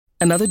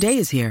Another day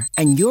is here,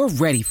 and you're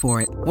ready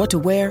for it. What to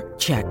wear?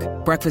 Check.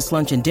 Breakfast,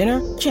 lunch, and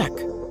dinner? Check.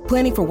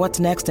 Planning for what's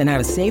next and how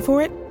to save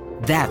for it?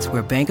 That's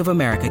where Bank of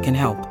America can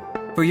help.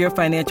 For your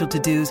financial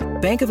to-dos,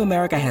 Bank of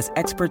America has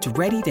experts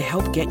ready to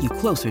help get you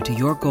closer to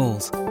your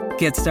goals.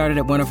 Get started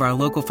at one of our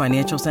local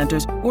financial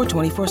centers or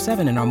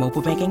 24/7 in our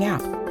mobile banking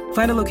app.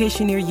 Find a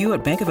location near you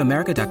at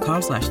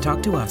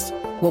bankofamerica.com/talktous.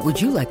 What would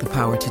you like the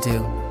power to do?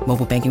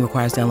 Mobile banking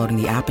requires downloading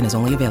the app and is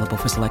only available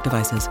for select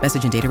devices.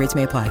 Message and data rates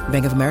may apply.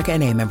 Bank of America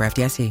N.A., member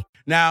FDIC.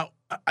 Now,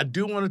 I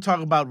do want to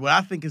talk about what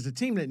I think is a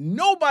team that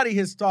nobody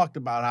has talked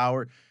about,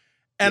 Howard.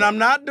 And I'm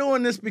not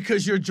doing this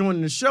because you're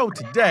joining the show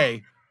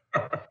today,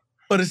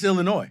 but it's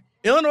Illinois.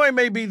 Illinois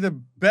may be the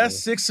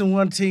best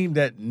 6-1 team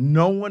that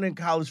no one in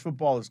college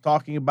football is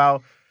talking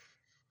about.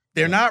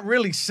 They're not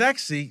really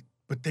sexy,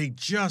 but they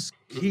just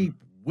keep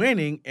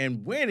winning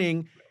and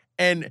winning.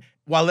 And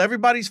while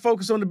everybody's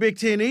focused on the Big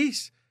Ten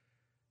East,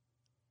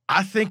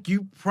 I think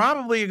you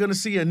probably are going to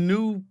see a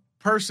new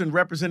person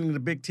representing the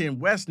Big Ten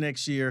West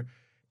next year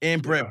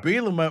in Brett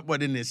Bielema,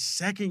 but in his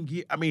second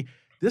year. I mean,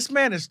 this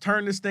man has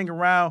turned this thing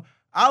around.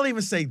 I'll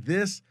even say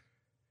this.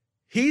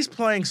 He's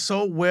playing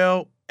so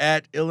well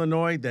at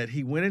Illinois that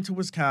he went into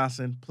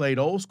Wisconsin, played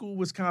old school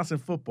Wisconsin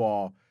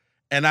football,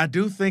 and I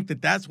do think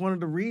that that's one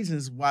of the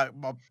reasons why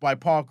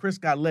Paul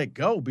Chryst got let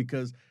go,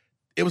 because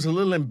it was a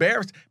little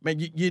embarrassed. Man,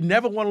 you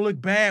never want to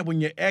look bad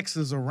when your ex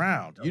is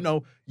around. You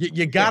know,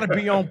 you got to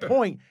be on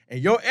point,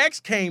 and your ex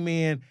came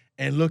in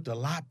and looked a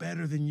lot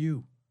better than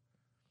you.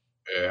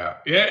 Yeah,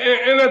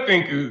 and I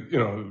think,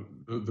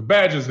 the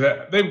Badgers,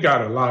 they've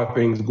got a lot of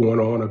things going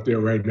on up there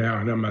right now,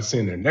 and I'm not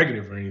saying they're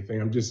negative or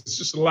anything. It's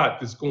just a lot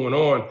that's going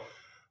on.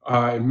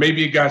 And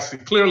maybe it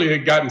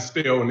had gotten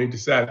stale, and they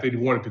decided they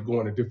wanted to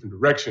go in a different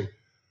direction.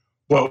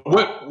 But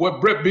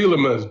what Brett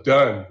Bielema has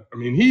done, I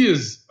mean, he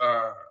is,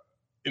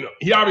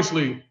 he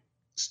obviously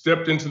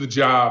stepped into the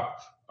job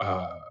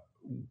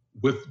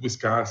with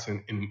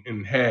Wisconsin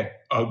and had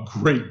a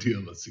great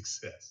deal of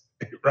success,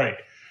 right?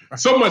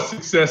 So much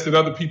success that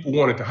other people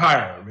wanted to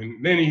hire him.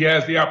 And then he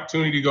has the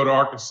opportunity to go to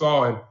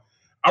Arkansas, and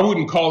I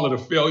wouldn't call it a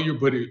failure,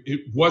 but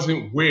it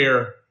wasn't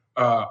where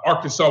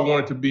Arkansas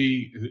wanted to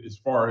be as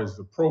far as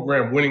the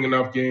program winning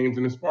enough games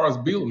and as far as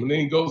Bielema. And then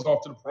he goes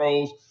off to the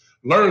pros,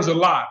 learns a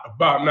lot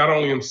about not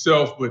only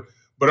himself, but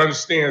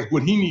understands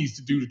what he needs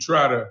to do to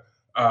try to,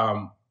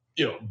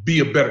 be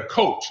a better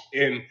coach.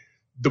 And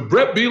the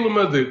Brett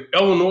Bielema that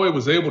Illinois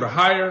was able to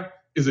hire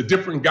is a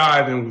different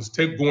guy than was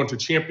going to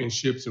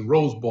championships and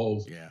Rose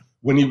Bowls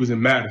when he was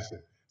in Madison.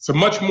 It's a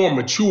much more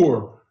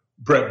mature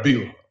Brett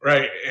Bielema,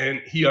 right? And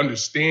he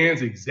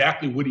understands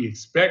exactly what he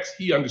expects.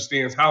 He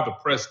understands how to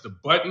press the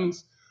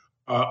buttons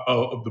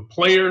of the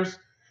players.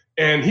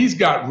 And he's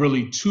got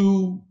really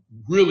two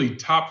really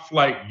top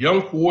flight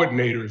young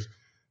coordinators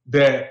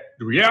that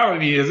the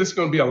reality is it's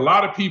going to be a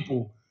lot of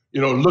people,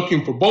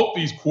 looking for both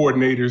these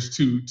coordinators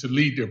to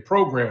lead their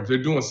programs. They're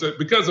doing so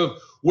because of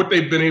what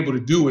they've been able to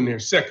do in their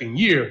second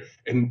year,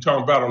 and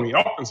talking about on the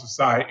offensive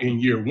side in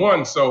year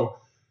one. So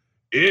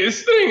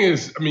this thing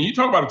is, you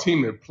talk about a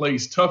team that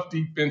plays tough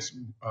defense,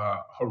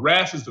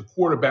 harasses the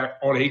quarterback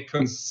on a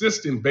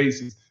consistent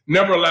basis,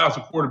 never allows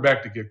the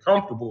quarterback to get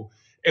comfortable.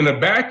 In the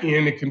back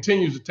end, it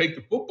continues to take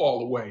the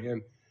football away.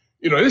 And,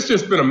 it's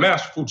just been a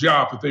masterful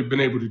job that they've been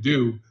able to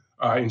do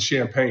in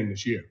Champaign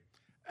this year.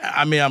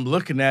 I'm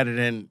looking at it,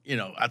 and,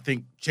 I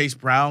think Chase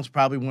Brown's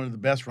probably one of the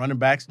best running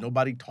backs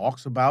nobody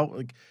talks about.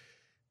 Like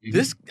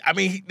this,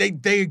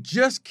 they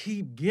just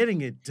keep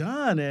getting it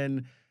done.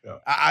 And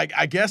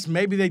I guess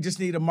maybe they just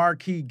need a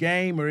marquee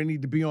game, or they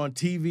need to be on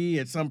TV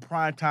at some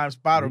primetime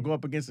spot or go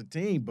up against a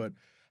team. But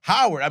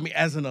Howard,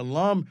 as an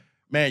alum,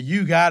 man,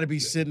 you got to be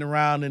sitting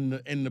around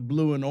in the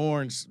blue and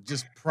orange,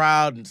 just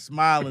proud and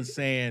smiling,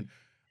 saying,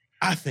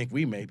 I think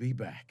we may be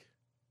back.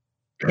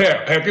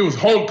 Yeah, heck, it was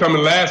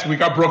homecoming last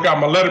week. I broke out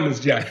my Letterman's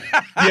jacket.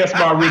 Yes,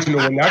 my original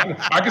one.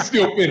 I can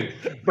still fit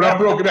it, but I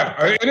broke it out.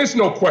 And it's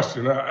no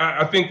question.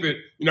 I think that,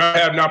 I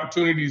had an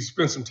opportunity to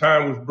spend some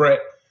time with Brett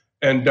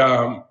and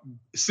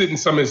sit in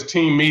some of his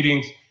team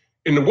meetings.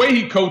 And the way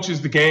he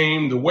coaches the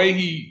game, the way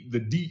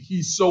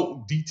he's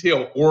so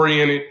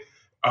detail-oriented,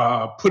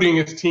 putting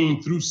his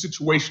team through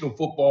situational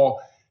football,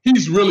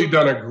 he's really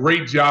done a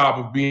great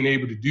job of being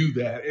able to do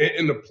that.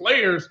 And the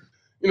players –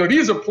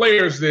 these are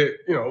players that,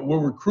 were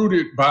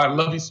recruited by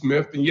Lovie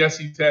Smith. And yes,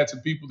 he's had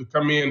some people to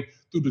come in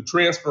through the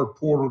transfer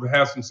portal to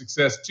have some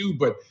success too.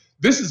 But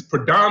this is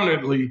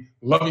predominantly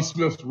Lovie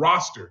Smith's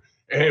roster.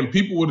 And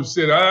people would have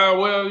said,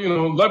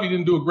 Lovie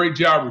didn't do a great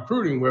job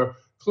recruiting. Well,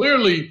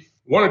 clearly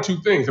one or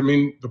two things.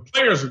 The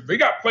players, they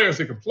got players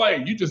that can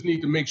play. You just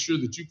need to make sure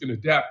that you can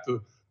adapt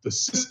the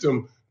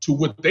system to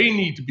what they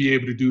need to be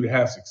able to do to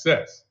have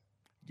success.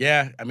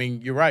 Yeah,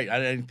 you're right. I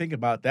didn't think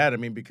about that.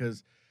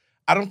 Because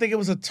I don't think it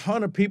was a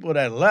ton of people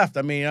that left.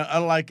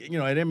 Unlike, at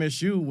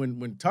MSU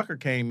when Tucker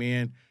came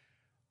in,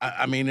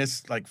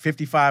 it's like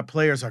 55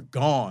 players are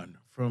gone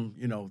from,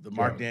 the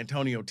Mark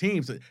D'Antonio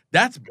teams.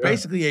 That's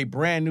basically a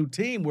brand new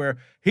team where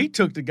he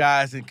took the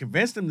guys and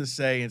convinced them to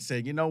say,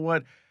 you know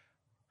what,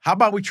 how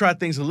about we try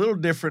things a little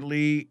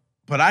differently,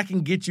 but I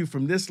can get you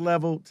from this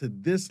level to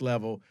this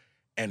level,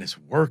 and it's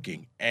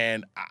working.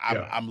 And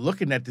I'm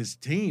looking at this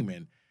team,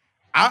 and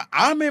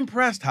I'm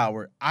impressed,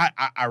 Howard.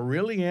 I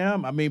really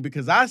am. I mean,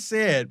 because I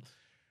said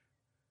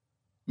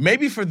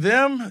maybe for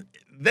them,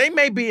 they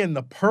may be in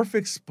the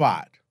perfect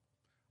spot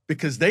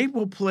because they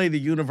will play the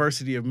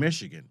University of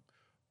Michigan.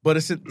 But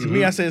to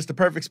me, I say it's the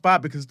perfect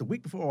spot because it's the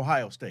week before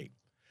Ohio State.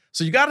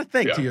 So you got to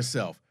think to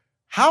yourself,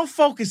 how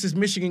focused is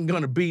Michigan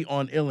going to be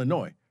on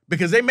Illinois?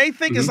 Because they may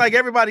think it's like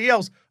everybody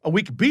else,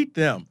 we could beat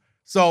them.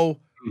 So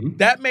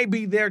that may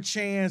be their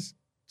chance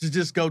to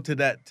just go to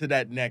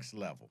that next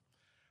level.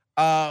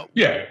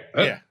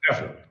 Definitely.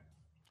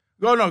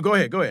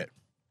 Go ahead.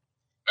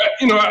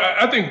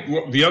 I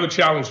think the other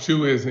challenge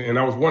too is, and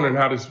I was wondering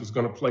how this was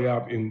going to play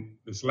out in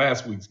this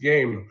last week's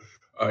game.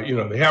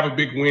 They have a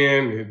big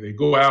win. They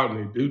go out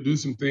and they do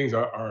some things.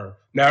 Now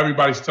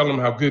everybody's telling them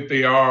how good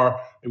they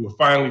are. They were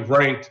finally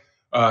ranked.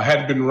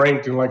 Hadn't been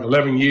ranked in like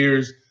 11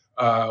 years.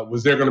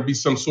 Was there going to be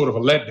some sort of a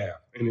letdown?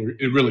 And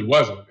it really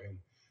wasn't.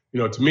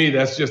 And to me,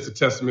 that's just a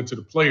testament to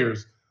the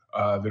players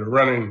that are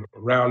running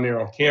around there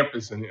on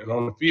campus and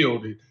on the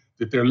field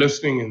that they're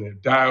listening and they're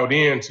dialed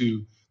in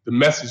to the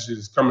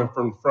messages coming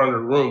from the front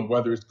of the room,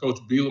 whether it's Coach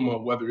Bielema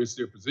or whether it's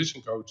their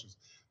position coaches.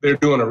 They're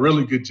doing a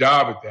really good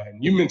job at that.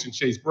 And you mentioned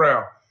Chase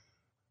Brown.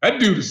 That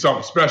dude is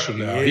something special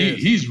now.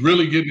 He's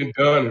really getting it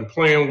done and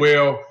playing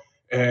well.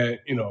 And,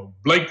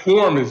 Blake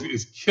Corum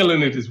is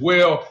killing it as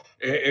well.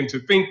 And to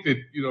think that,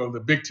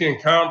 the Big Ten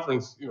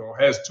Conference,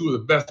 has two of the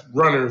best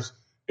runners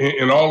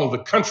in all of the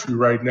country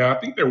right now. I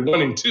think they're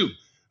 1 and 2,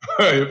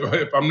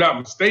 if I'm not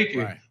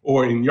mistaken. Right.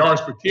 Or in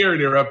yards per carry,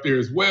 they're up there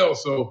as well.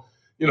 So,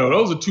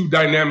 those are two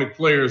dynamic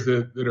players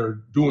that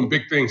are doing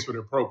big things for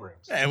their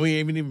programs. And we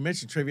haven't even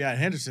mentioned TreVeyon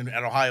Henderson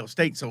at Ohio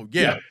State. So,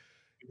 exactly.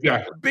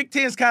 Big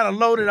Ten's kind of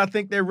loaded. I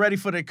think they're ready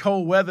for the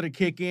cold weather to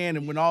kick in.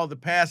 And when all the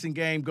passing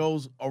game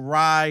goes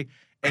awry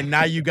and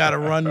now you got to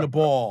run the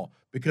ball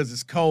because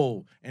it's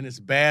cold and it's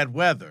bad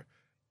weather,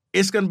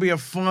 it's going to be a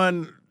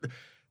fun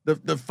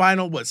the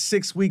final,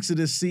 6 weeks of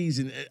this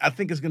season. I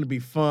think it's going to be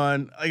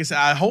fun. Like I said,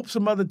 I hope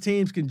some other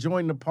teams can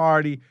join the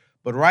party.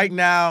 But right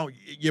now,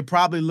 you're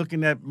probably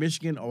looking at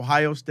Michigan,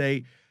 Ohio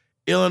State,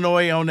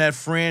 Illinois on that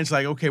fringe.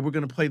 Like, okay, we're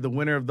going to play the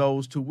winner of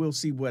those two. We'll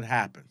see what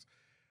happens.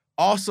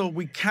 Also,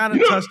 we kind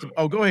of touched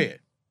 – go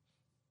ahead.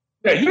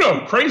 Yeah,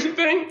 the crazy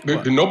thing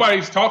that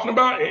nobody's talking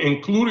about,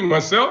 including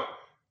myself,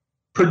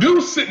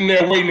 Purdue's sitting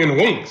there waiting in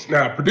the wings.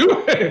 Now, Purdue,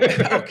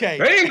 okay,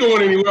 they ain't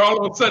going anywhere.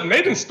 All of a sudden,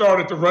 they done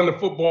started to run the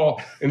football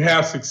and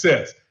have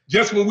success.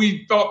 Just when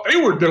we thought they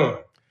were done,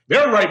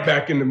 they're right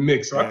back in the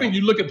mix. So I think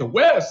you look at the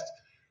West –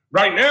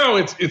 right now,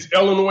 it's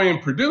Illinois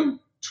and Purdue,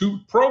 two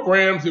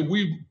programs that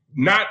we've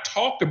not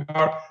talked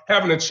about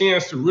having a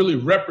chance to really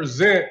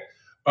represent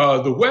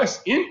the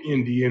West in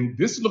Indy, and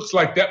this looks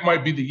like that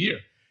might be the year.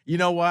 You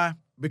know why?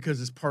 Because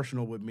it's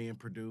personal with me and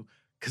Purdue,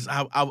 because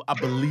I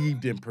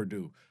believed in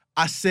Purdue.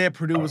 I said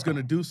Purdue was going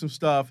to do some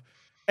stuff,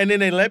 and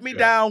then they let me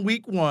down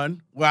week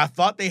 1 where I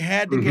thought they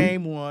had the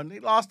game won. They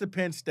lost to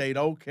Penn State.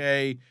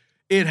 Okay,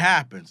 it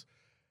happens.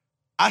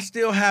 I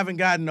still haven't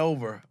gotten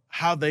over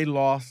how they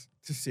lost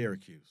to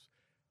Syracuse.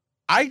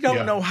 I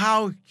don't know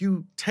how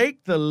you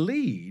take the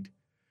lead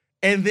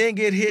and then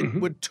get hit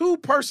with two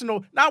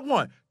personal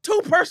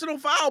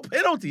foul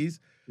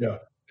penalties. Yeah.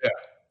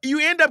 You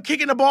end up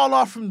kicking the ball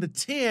off from the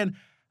 10.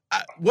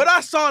 What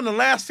I saw in the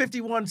last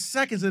 51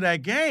 seconds of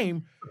that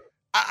game,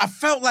 I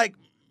felt like,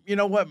 you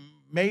know what,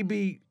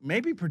 maybe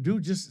Purdue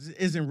just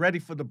isn't ready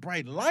for the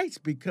bright lights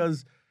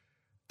because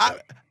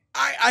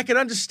I can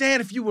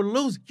understand if you were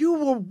losing. You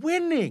were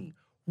winning.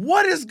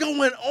 What is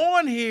going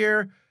on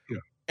here?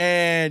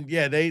 And,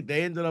 they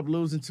ended up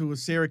losing to a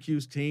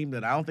Syracuse team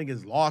that I don't think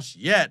is lost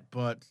yet,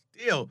 but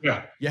still,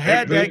 you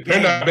had that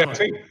game. They're not a bad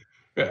team.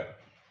 Yeah.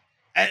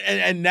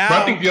 And now –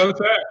 but I think the other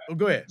side – Oh,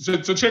 go ahead. So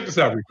check this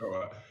out,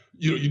 Rico.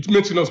 You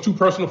mentioned those two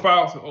personal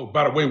fouls. Oh,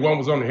 by the way, one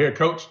was on the head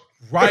coach.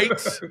 Right.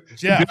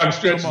 Jeff, down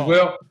stretch as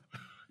well.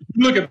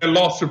 You look at that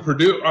loss to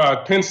Purdue,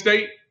 Penn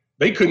State,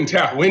 they couldn't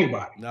tackle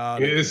anybody. No,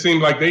 it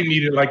seemed like they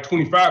needed like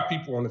 25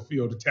 people on the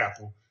field to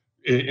tackle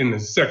in the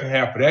second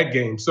half of that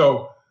game.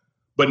 So –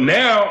 but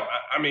now,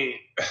 I mean,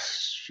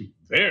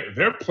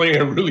 they're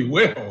playing really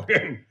well.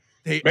 And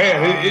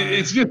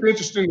it's just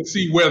interesting to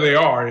see where they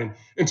are.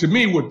 And to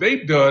me, what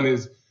they've done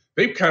is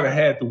they've kind of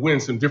had to win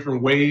some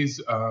different ways.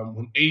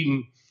 When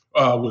Aiden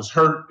was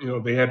hurt,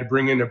 they had to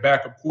bring in their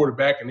backup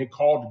quarterback, and they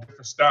called a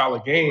different style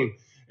of game.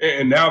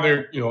 And now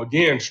they're,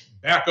 again,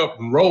 back up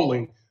and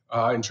rolling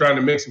and trying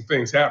to make some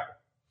things happen.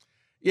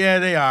 Yeah,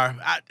 they are.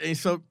 And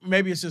so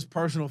maybe it's just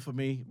personal for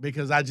me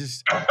because I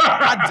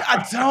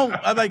don't.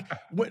 I'm like,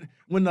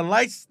 when the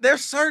lights,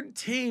 there's certain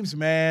teams,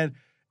 man,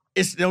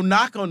 they'll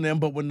knock on them,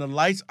 but when the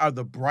lights are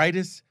the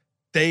brightest,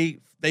 they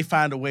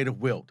find a way to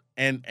wilt.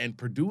 And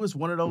Purdue is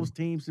one of those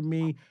teams to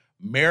me.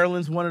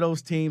 Maryland's one of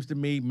those teams to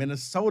me.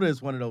 Minnesota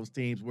is one of those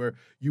teams where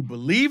you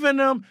believe in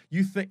them,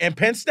 you think, and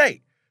Penn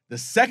State, the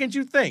second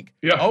you think,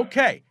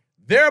 okay,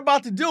 they're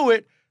about to do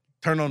it,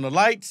 turn on the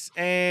lights,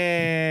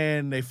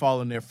 and they fall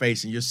in their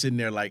face, and you're sitting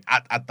there like,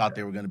 I thought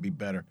they were going to be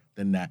better.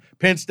 than that.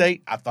 Penn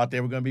State, I thought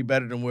they were going to be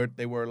better than where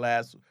they were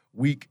last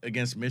week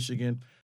against Michigan.